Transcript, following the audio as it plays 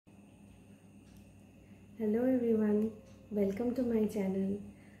Hello everyone, welcome to my channel.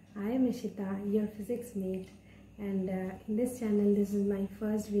 I am Ishita, your physics mate, and in this channel this is my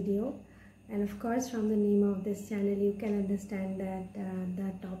first video, and of course from the name of this channel you can understand that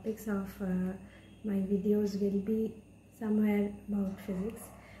the topics of my videos will be somewhere about physics.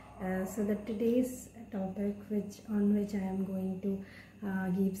 So the today's topic on which I am going to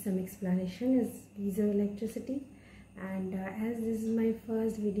give some explanation is piezoelectricity, and as this is my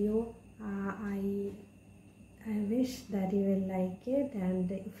first video, I wish that you will like it,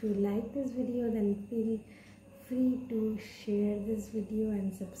 and if you like this video then feel free to share this video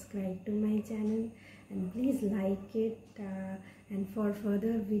and subscribe to my channel, and please like it, and for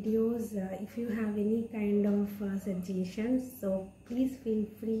further videos if you have any kind of suggestions, so please feel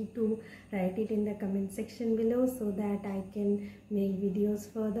free to write it in the comment section below so that I can make videos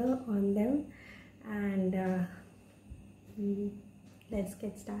further on them. And let's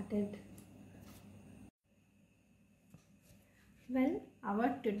get started. Well,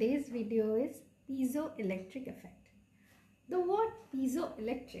 our today's video is piezoelectric effect. The word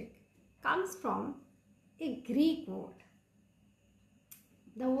piezoelectric comes from a Greek word.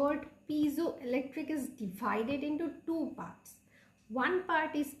 The word piezoelectric is divided into two parts. One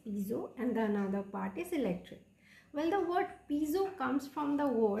part is piezo and the another part is electric. Well, the word piezo comes from the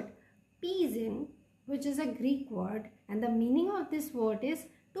word piesin, which is a Greek word, and the meaning of this word is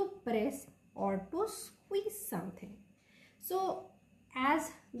to press or to squeeze something. So,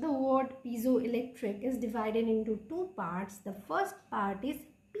 as the word piezoelectric is divided into two parts, the first part is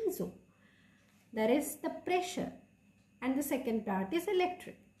piezo, that is the pressure, and the second part is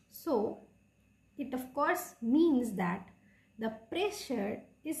electric. So, it of course means that the pressure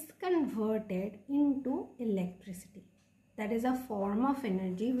is converted into electricity. That is a form of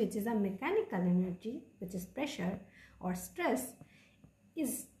energy which is a mechanical energy, which is pressure or stress,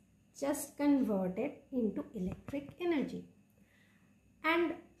 is just converted into electric energy.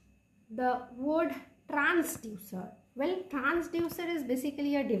 And the word transducer, well, transducer is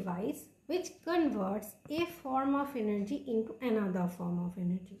basically a device which converts a form of energy into another form of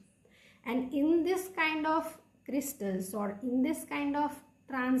energy. And in this kind of crystals, or in this kind of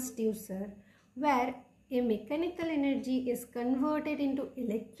transducer, where a mechanical energy is converted into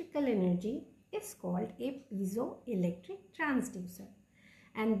electrical energy, is called a piezoelectric transducer.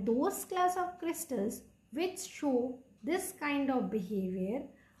 And those class of crystals which show this kind of behavior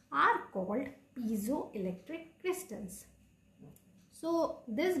are called piezoelectric crystals. So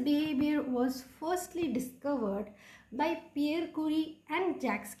this behavior was firstly discovered by Pierre Curie and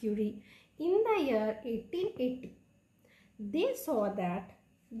Jacques Curie in the year 1880. They saw that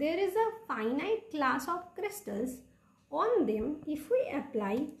there is a finite class of crystals. On them, if we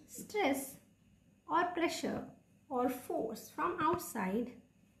apply stress or pressure or force from outside,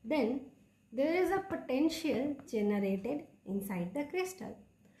 then there is a potential generated inside the crystal.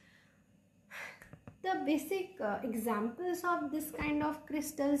 The basic examples of this kind of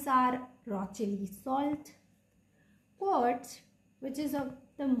crystals are Rochelli salt, quartz, which is of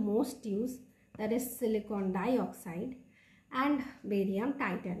the most used, that is silicon dioxide, and barium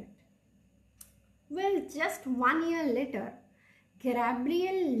titanate. Well, just 1 year later,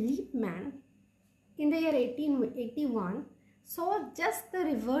 Gabriel Lippmann in the year 1881 saw just the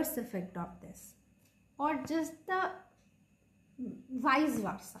reverse effect of this, or just the vice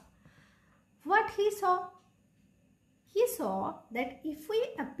versa. What he saw? He saw that if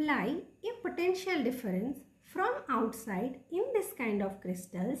we apply a potential difference from outside in this kind of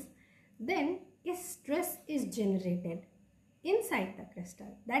crystals, then a stress is generated inside the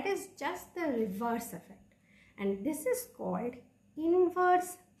crystal. That is just the reverse effect, and this is called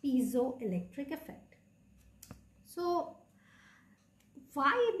inverse piezoelectric effect. So,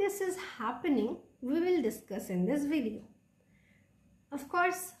 why this is happening, we will discuss in this video. Of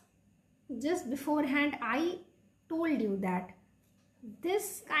course, just beforehand I told you that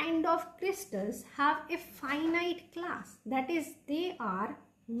this kind of crystals have a finite class, that is, they are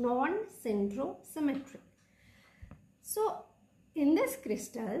non-centrosymmetric. So in this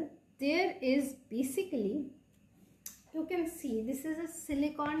crystal there is basically, you can see this is a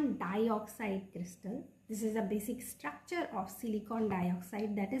silicon dioxide crystal. This is a basic structure of silicon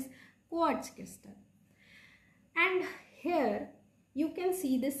dioxide, that is quartz crystal. And here you can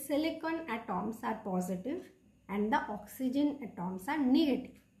see the silicon atoms are positive and the oxygen atoms are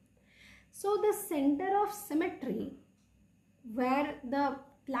negative. So the center of symmetry, where the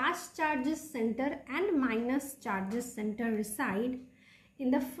plus charges center and minus charges center reside,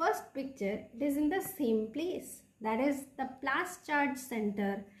 in the first picture it is in the same place. That is, the plus charge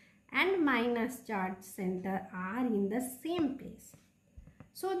center and minus charge center are in the same place,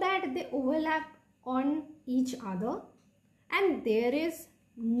 so that they overlap on each other and there is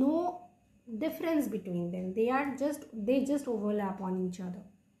no difference between them. They just overlap on each other,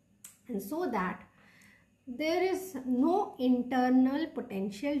 and so that there is no internal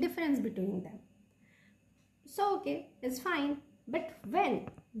potential difference between them. So okay, it's fine. But when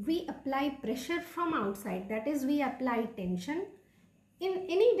we apply pressure from outside, that is, we apply tension in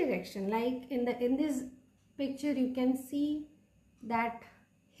any direction, like in this picture you can see that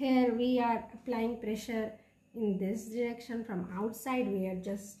here we are applying pressure in this direction from outside, we are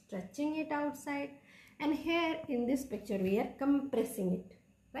just stretching it outside, and here in this picture we are compressing it,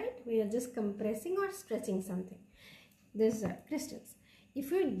 right? We are just compressing or stretching something, these crystals.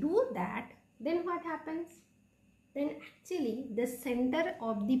 If we do that, then what happens? Then actually the center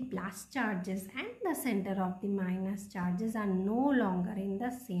of the plus charges and the center of the minus charges are no longer in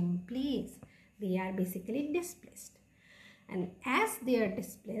the same place. They are basically displaced. And as they are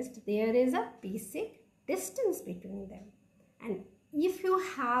displaced, there is a basic distance between them. And if you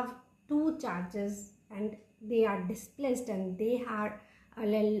have two charges and they are displaced and they are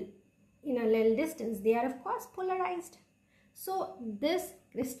in a little distance, they are of course polarized. So these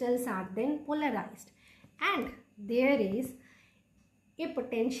crystals are then polarized, and there is a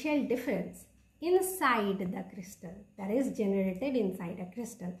potential difference inside the crystal that is generated inside a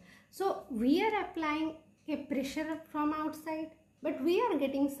crystal. So we are applying a pressure from outside, but we are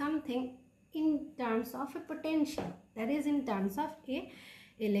getting something in terms of a potential, that is in terms of a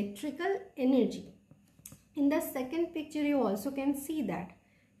electrical energy. In the second picture you also can see that.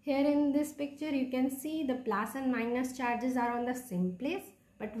 Here in this picture you can see the plus and minus charges are on the same place,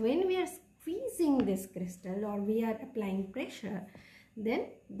 but when we are squeezing this crystal or we are applying pressure, then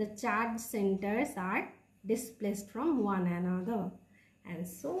the charge centers are displaced from one another, and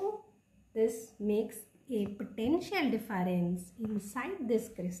so this makes a potential difference inside this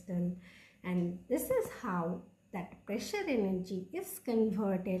crystal, and this is how that pressure energy is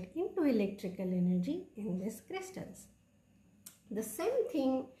converted into electrical energy in these crystals. The same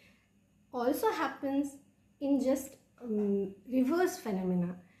thing also happens in just reverse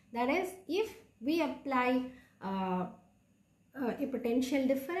phenomena. That is, if we apply a potential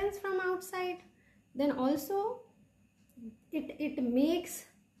difference from outside, then also it makes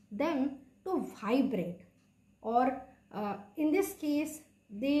them to vibrate, or in this case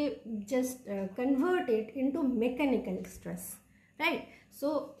they just convert it into mechanical stress, right?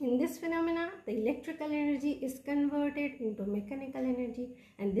 So in this phenomena the electrical energy is converted into mechanical energy,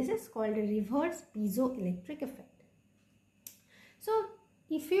 and this is called a reverse piezoelectric effect. So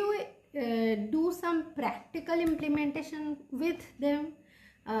if you do some practical implementation with them,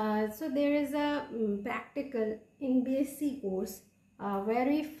 so there is a practical in B.Sc course where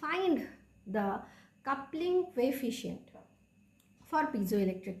we find the coupling coefficient for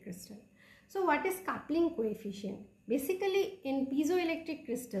piezoelectric crystal. So what is coupling coefficient? Basically in piezoelectric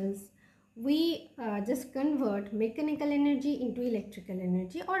crystals we just convert mechanical energy into electrical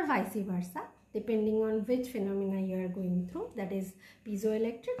energy, or vice versa, depending on which phenomena you are going through, that is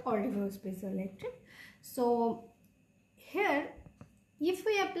piezoelectric or reverse piezoelectric. So here if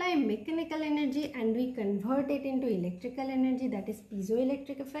we apply mechanical energy and we convert it into electrical energy, that is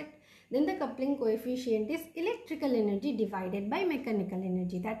piezoelectric effect, then the coupling coefficient is electrical energy divided by mechanical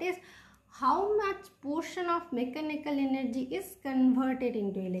energy, that is how much portion of mechanical energy is converted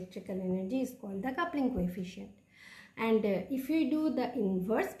into electrical energy is called the coupling coefficient. And if we do the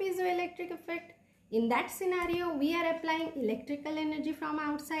inverse piezoelectric effect, in that scenario we are applying electrical energy from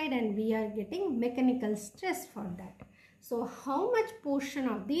outside and we are getting mechanical stress for that. So how much portion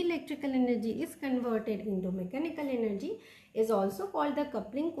of the electrical energy is converted into mechanical energy is also called the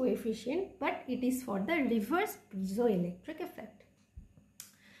coupling coefficient, but it is for the reverse piezoelectric effect.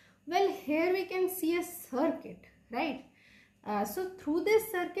 Well, here we can see a circuit, right? So through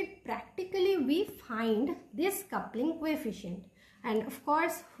this circuit practically we find this coupling coefficient, and of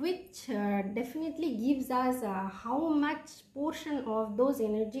course which definitely gives us how much portion of those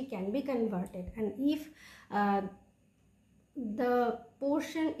energy can be converted, and if the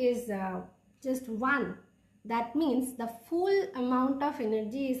portion is just 1, that means the full amount of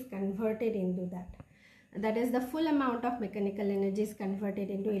energy is converted into that. That is, the full amount of mechanical energy is converted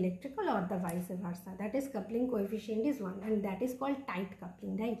into electrical, or the vice versa. That is, coupling coefficient is 1, and that is called tight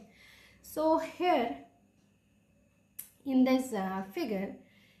coupling, right? So here in this figure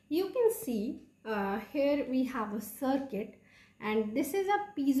you can see here we have a circuit, and this is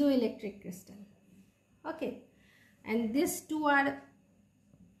a piezoelectric crystal, okay, and these two are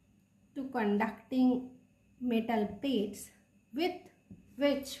two conducting metal plates with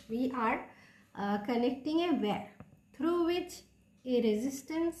which we are connecting a wire through which a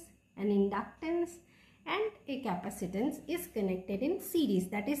resistance an inductance and a capacitance is connected in series,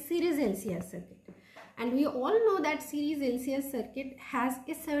 that is series LCR circuit. And we all know that series LCR circuit has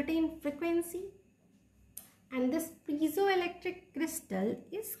a certain frequency, and this piezoelectric crystal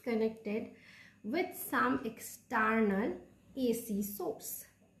is connected with some external AC source,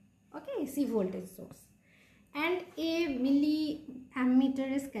 okay, AC voltage source, and a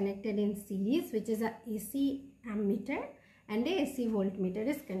milliammeter is connected in series, which is a AC ammeter, and a AC voltmeter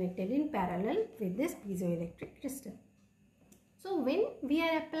is connected in parallel with this piezoelectric crystal. So when we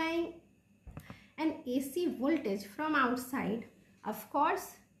are applying an AC voltage from outside, of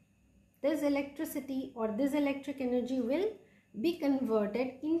course this electricity or this electric energy will be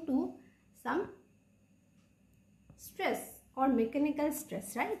converted into some stress or mechanical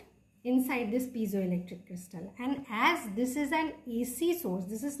stress, right, inside this piezoelectric crystal. And as this is an AC source,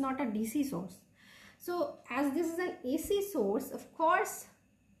 this is not a DC source. So as this is an AC source, of course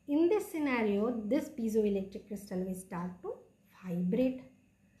in this scenario this piezoelectric crystal will start to vibrate,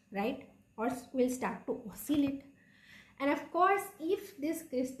 right, or will start to oscillate. And of course if this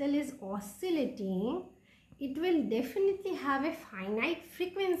crystal is oscillating, it will definitely have a finite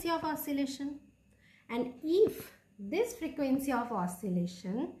frequency of oscillation. And if this frequency of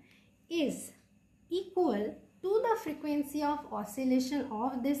oscillation is equal to the frequency of oscillation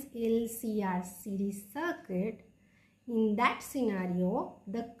of this LCR series circuit, in that scenario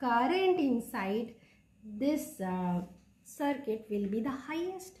the current inside this circuit will be the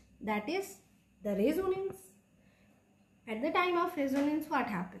highest, that is the resonance. At the time of resonance, what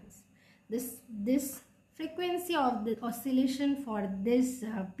happens? This frequency of the oscillation for this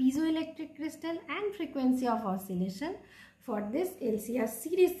piezoelectric crystal and frequency of oscillation for this LCR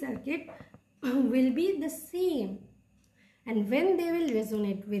series circuit will be the same, and when they will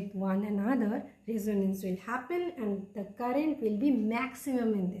resonate with one another, resonance will happen and the current will be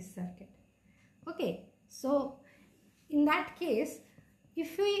maximum in this circuit. Okay, so in that case,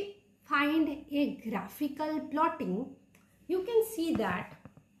 if we find a graphical plotting, you can see that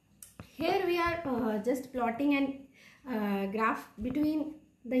here we are just plotting a graph between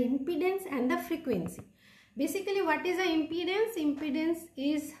the impedance and the frequency. Basically, what is the impedance? Impedance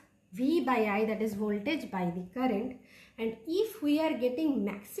is V by I, that is voltage by the current, and if we are getting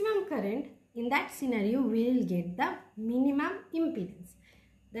maximum current, in that scenario we will get the minimum impedance.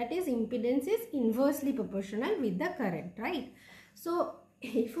 That is, impedance is inversely proportional with the current, right? So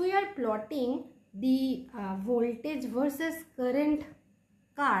if we are plotting the voltage versus current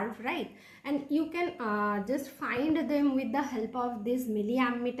curve, right, and you can just find them with the help of this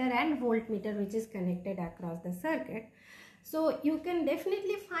milliammeter and voltmeter which is connected across the circuit. So you can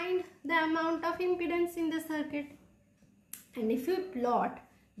definitely find the amount of impedance in the circuit, and if you plot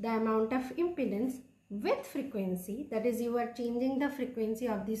the amount of impedance with frequency, that is, you are changing the frequency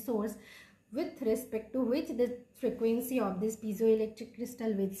of the source with respect to which the frequency of this piezoelectric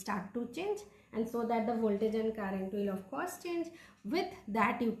crystal will start to change, and so that the voltage and current will of course change. With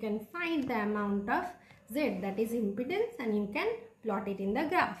that you can find the amount of Z, that is impedance, and you can plot it in the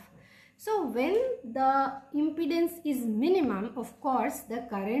graph. So when the impedance is minimum, of course the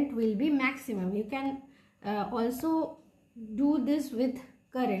current will be maximum. You can also do this with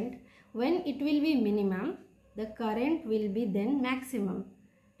current. When it will be minimum, the current will be then maximum,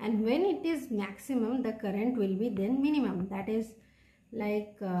 and when it is maximum, the current will be then minimum. That is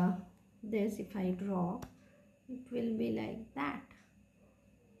like this. If I draw, it will be like that,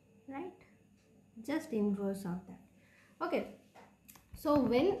 right? Just inverse of that. Okay, so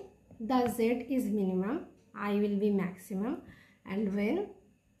when the Z is minimum, I will be maximum, and when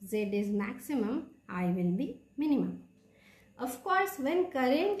Z is maximum, I will be minimum. Of course, when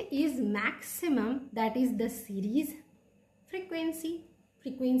current is maximum, that is the series frequency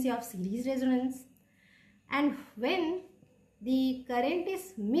of series resonance, and when the current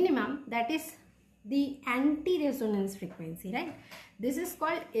is minimum, that is the anti-resonance frequency, right? This is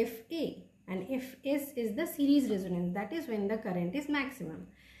called FA, and Fs is the series resonance, that is when the current is maximum.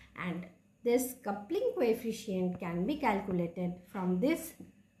 And this coupling coefficient can be calculated from this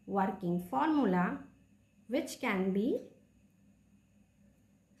working formula, which can be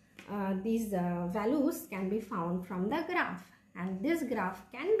these values can be found from the graph, and this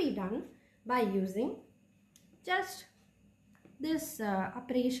graph can be done by using just this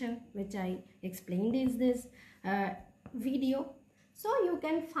operation which I explained in this video. So you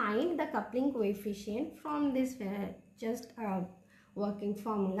can find the coupling coefficient from this just working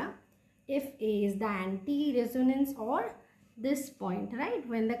formula. If A is the anti-resonance or this point, right,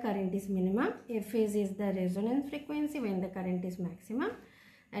 when the current is minimum, F is the resonance frequency when the current is maximum.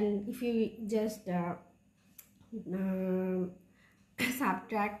 And if you just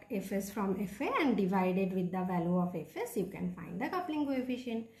subtract Fs from Fa and divide it with the value of Fs, you can find the coupling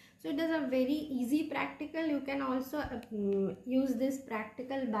coefficient. So it is a very easy practical. You can also use this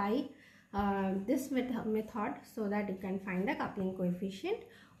practical by this method, so that you can find the coupling coefficient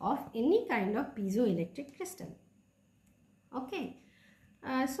of any kind of piezoelectric crystal. Okay,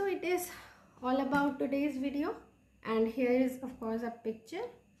 so it is all about today's video, and here is of course a picture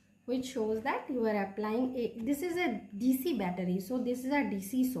which shows that you are applying this is a DC battery, so this is a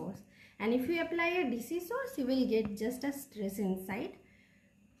DC source, and if you apply a DC source, you will get just a stress inside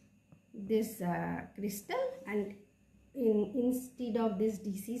this crystal, and instead of this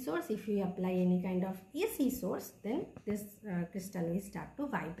DC source, if you apply any kind of AC source, then this crystal will start to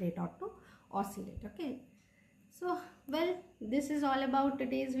vibrate or to oscillate. Okay, so well, this is all about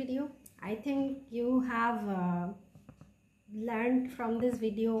today's video. I think you have learned from this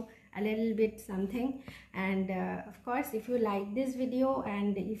video a little bit something, and of course, if you like this video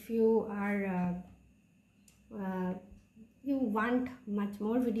and if you are you want much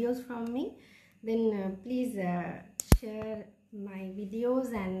more videos from me, then please share my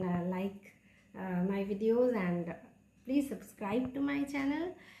videos and like my videos, and please subscribe to my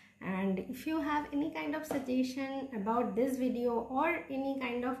channel. And if you have any kind of suggestion about this video or any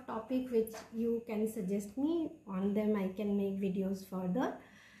kind of topic which you can suggest me, on them I can make videos further.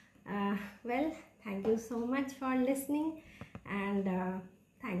 Well, thank you so much for listening, and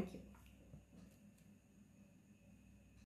thank you.